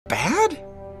bad?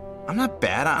 I'm not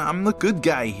bad. I'm the good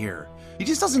guy here. He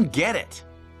just doesn't get it.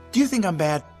 Do you think I'm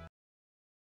bad?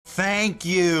 Thank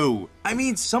you. I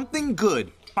mean, something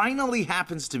good finally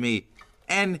happens to me,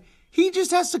 and he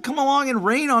just has to come along and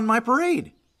rain on my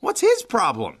parade. What's his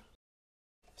problem?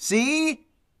 See?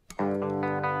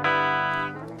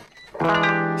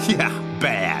 Yeah,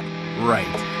 bad. Right.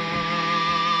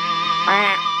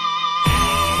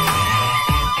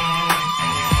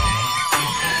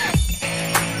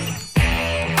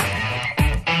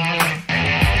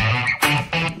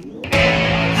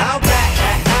 How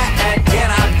bad can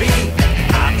I be?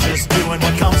 I'm just doing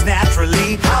what comes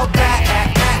naturally. How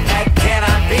bad can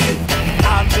I be?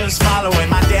 I'm just following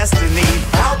my destiny.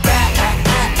 How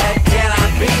bad can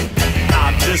I be?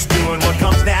 I'm just doing what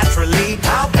comes naturally.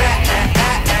 How bad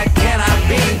can I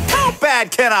be? How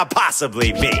bad can I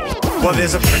possibly be? Well,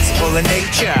 there's a principle in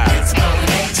nature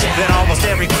that almost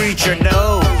every creature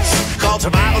knows, called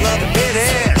survival of the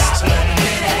fittest.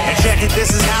 And check it,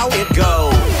 this is how it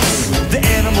goes. The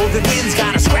animal that wins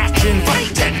gotta scratch and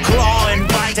fight and claw and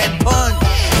bite and punch.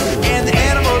 And the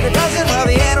animal that doesn't, well,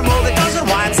 the animal that doesn't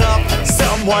winds up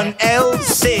someone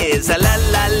else's lunch.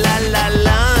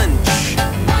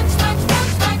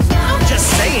 I'm just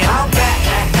saying, how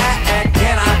bad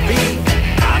can I be?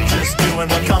 I'm just doing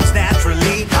what comes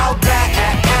naturally. How bad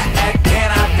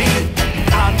can I be?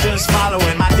 I'm just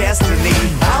following my destiny.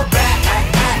 How bad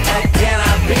can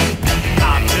I be?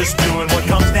 I'm just doing what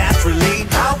comes naturally.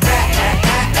 How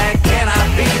bad can I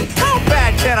be? How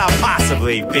bad can I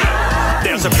possibly be?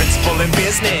 There's a principle in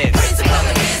business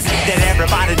that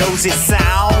everybody knows is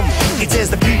sound. It says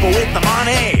the people with the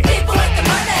money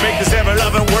make this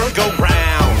ever-loving world go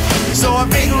round. So I'm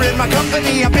bigger in my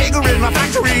company, I'm bigger in my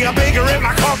factory, I'm bigger in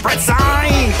my corporate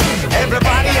sign.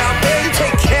 Everybody out there, you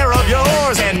take care of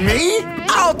yours, and me,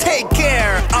 I'll take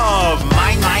care of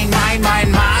mine.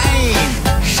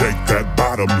 Shake that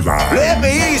bottom line. Let me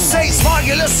hear you say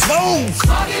smogulous smoke.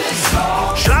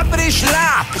 Schlappity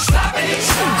schlop.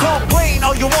 Complain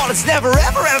all you want, it's never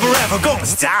ever gonna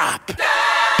stop.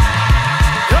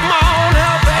 Come on,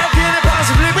 how bad can it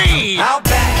possibly be? How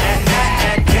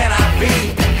bad can I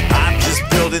be? I'm just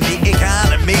building the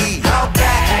economy. How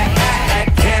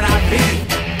bad can I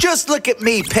be? Just look at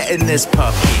me petting this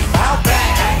puppy. How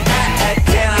bad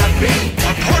can I be?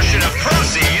 A portion of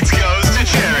proceeds goes